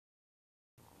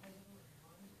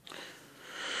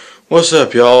What's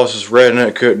up, y'all? This is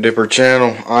Redneck Cook Dipper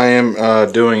channel. I am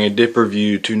doing a dip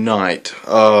review tonight.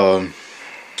 I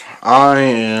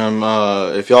am,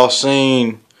 if y'all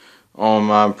seen on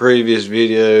my previous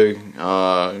video,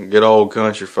 Good Old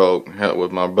Country Folk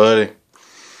with my buddy.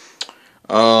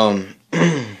 I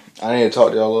need to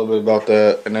talk to y'all a little bit about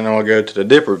that, and then I'll go to the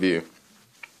dip review.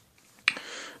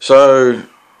 So,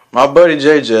 my buddy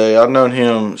JJ, I've known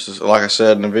him, like I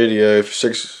said in the video,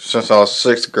 since I was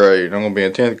 6th grade. I'm going to be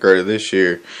in 10th grade this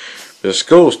year. The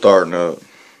school's starting up.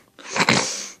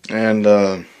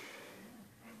 And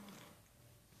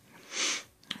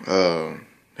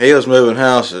he was moving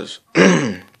houses.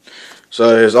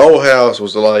 So his old house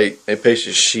was like a piece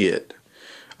of shit.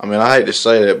 I mean, I hate to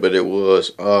say that, but it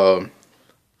was.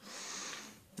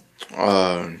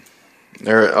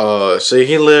 See,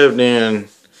 he lived in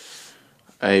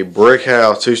a brick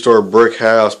house, 2-story brick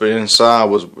house, but inside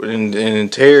was in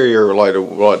interior like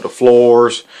the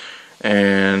floors,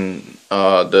 and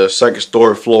the 2nd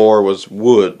story floor was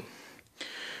wood,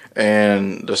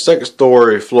 and the 2nd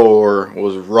story floor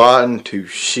was rotten to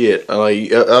shit.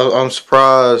 Like, I'm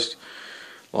surprised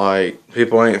like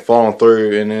people ain't falling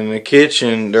through. And in the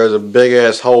kitchen there's a big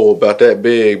ass hole about that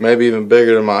big, maybe even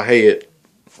bigger than my head.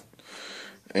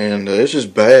 And it's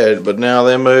just bad. But now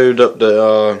they moved up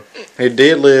to, he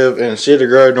did live in Cedar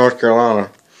Grove, North Carolina.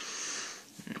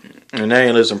 And now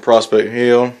he lives in Prospect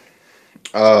Hill.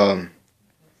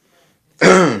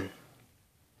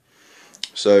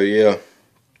 So yeah.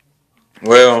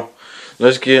 Well,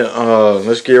 let's get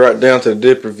right down to the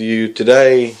dip review.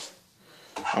 Today,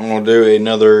 I'm gonna do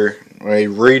not a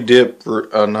re-dip.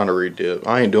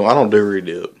 I don't do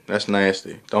re-dip. That's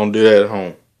nasty. Don't do that at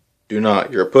home. Do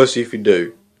not. You're a pussy if you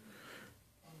do.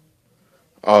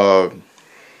 I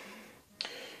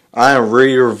am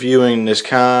re-reviewing this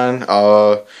kind.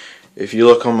 If you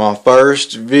look on my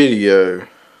first video,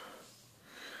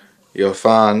 you'll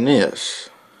find this.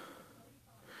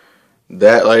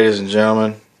 That, ladies and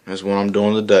gentlemen, is what I'm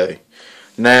doing today.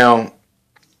 Now,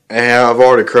 I've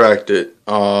already cracked it.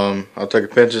 I'll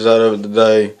take pinches out of it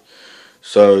today.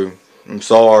 So, I'm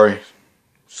sorry.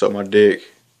 Suck my dick.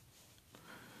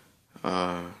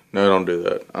 No, don't do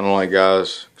that. I don't like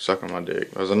guys sucking my dick.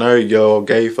 Because I know y'all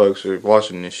gay folks are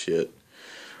watching this shit.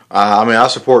 I mean, I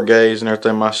support gays and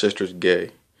everything. My sister's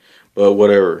gay. But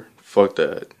whatever. Fuck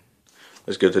that.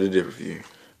 Let's go to the dip review.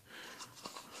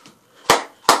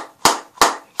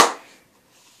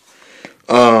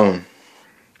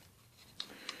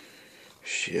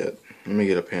 Shit. Let me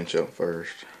get a pinch up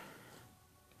first.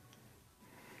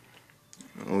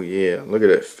 Oh yeah. Look at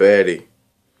that fatty.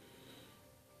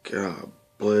 God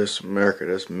bless America.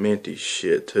 That's minty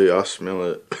shit too. I smell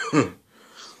it.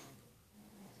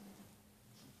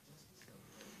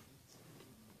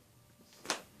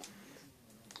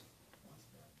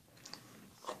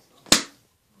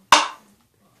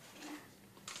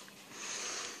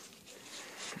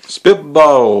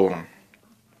 Spitball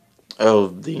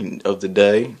of the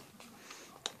day.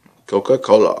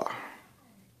 Coca-Cola.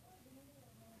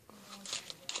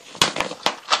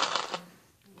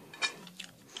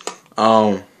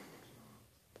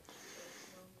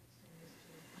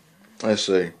 Let's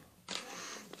see.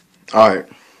 Alright.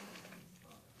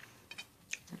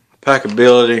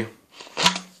 Packability.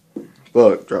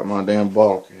 Fuck, dropped my damn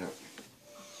bottle cap.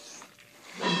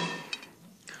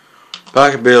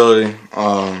 Packability.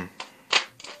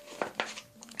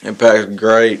 It packs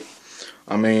great.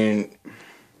 I mean,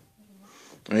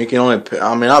 you can only.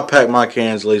 I pack my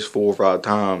cans at least 4 or 5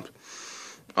 times.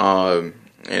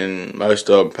 And most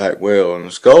of them pack well. And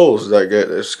the Skoal's that good.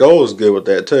 The Skoal's good with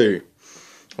that too.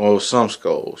 Well, some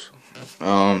Skoals.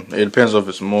 It depends if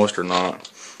it's moist or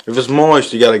not. If it's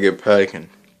moist, you gotta get packing.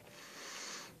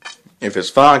 If it's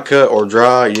fine cut or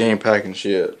dry, you ain't packing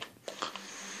shit.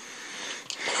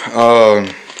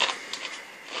 And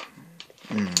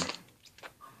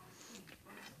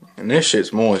this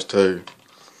shit's moist too.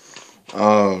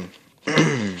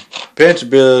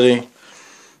 Pinchability.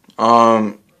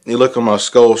 You look at my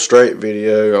Skoal Straight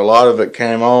video, a lot of it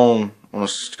came on a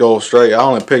Skoal Straight. I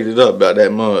only picked it up about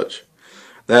that much.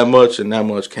 That much and that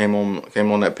much came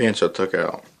on that pinch I took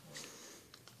out.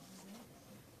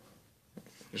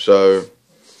 So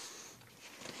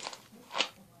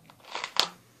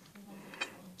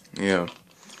yeah.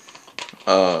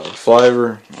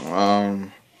 Flavor.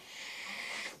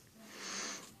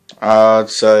 I'd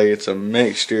say it's a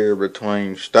mixture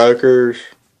between Stoker's.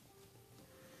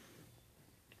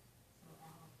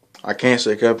 I can't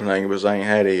say Copenhagen because I ain't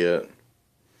had it yet.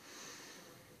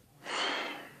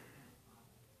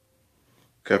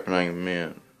 Copenhagen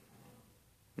mint.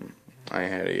 I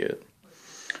ain't had it yet.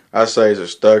 I'd say it's a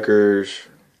Stoker's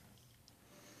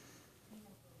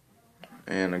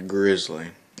and a grizzly,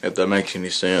 if that makes any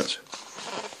sense.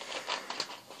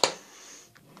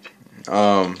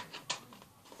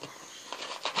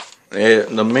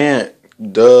 The mint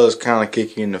does kind of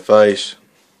kick you in the face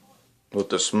with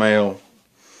the smell,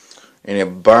 and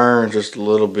it burns just a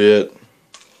little bit.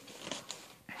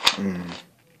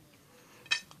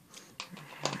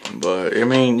 But I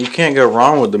mean, you can't go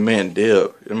wrong with the mint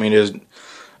dip. I mean, the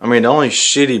only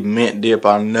shitty mint dip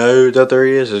I know that there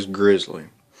is grizzly.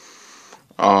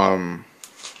 That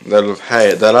I've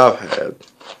had.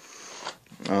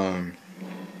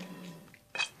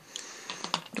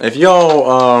 If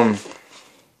y'all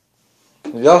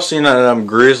seen them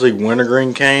grizzly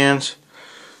wintergreen cans,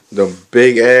 the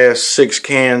big ass 6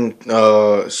 can,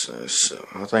 I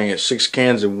think it's 6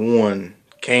 cans in one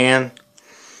can.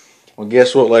 Well,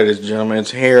 guess what, ladies and gentlemen?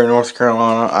 It's here in North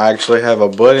Carolina. I actually have a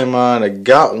buddy of mine that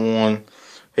got one.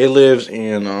 He lives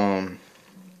in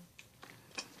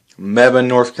Mebane,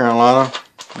 North Carolina,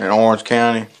 in Orange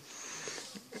County.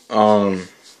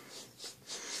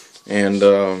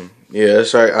 Yeah,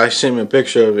 I sent me a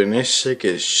picture of it, and it's sick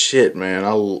as shit, man.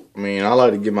 I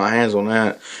like to get my hands on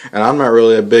that, and I'm not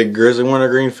really a big grizzly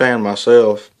wintergreen fan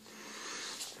myself.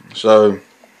 So,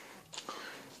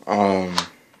 well,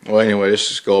 anyway, this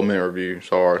is Skoal mint review.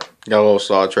 Sorry, got a little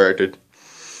sidetracked.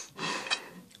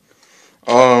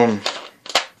 Let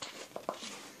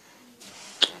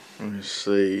me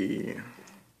see.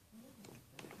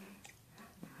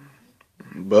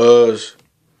 Buzz.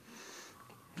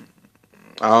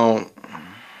 I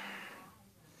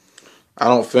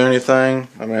don't feel anything.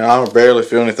 I mean, I barely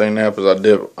feel anything now because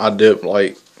I dip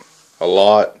like a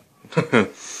lot.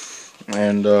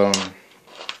 And I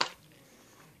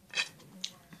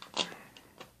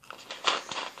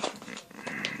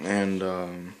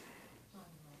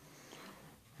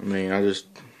mean, I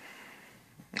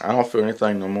don't feel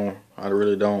anything no more. I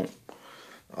really don't.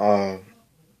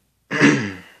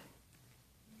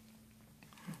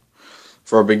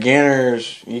 For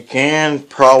beginners, you can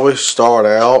probably start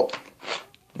out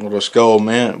with a Skoal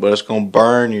mint, but it's gonna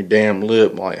burn your damn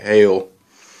lip like hell.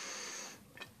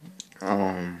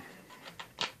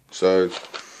 So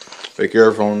be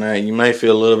careful on that. You may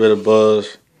feel a little bit of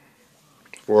buzz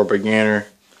for a beginner.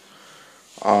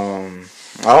 I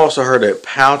also heard that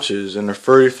pouches and the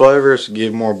fruity flavors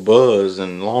give more buzz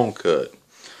than long cut.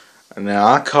 Now,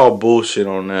 I call bullshit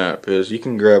on that, because you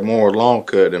can grab more long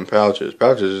cut than pouches.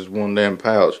 Pouches is one damn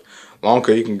pouch. Long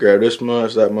cut, you can grab this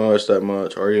much, that much, that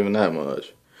much, or even that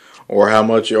much. Or how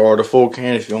much you are, the full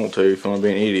can if you want to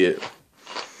be an idiot.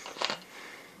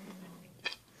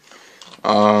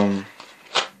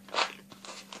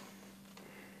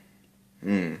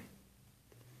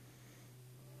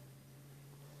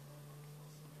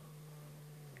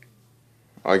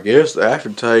 I guess the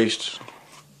aftertaste...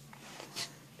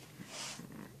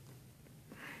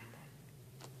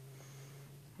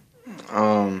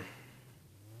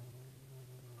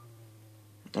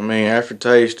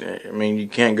 aftertaste, you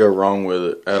can't go wrong with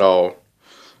it at all.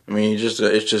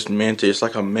 It's just minty. It's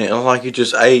like like you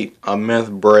just ate a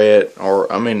mint bread, or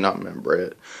not mint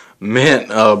bread, mint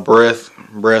breath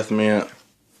mint,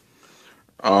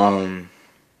 or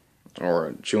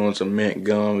chewing some mint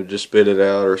gum and just spit it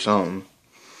out or something.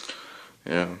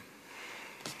 Yeah.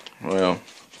 Well,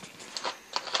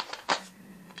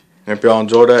 if y'all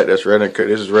enjoyed that, this is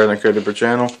Redneck Cooper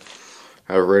channel.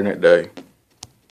 Have a redneck day.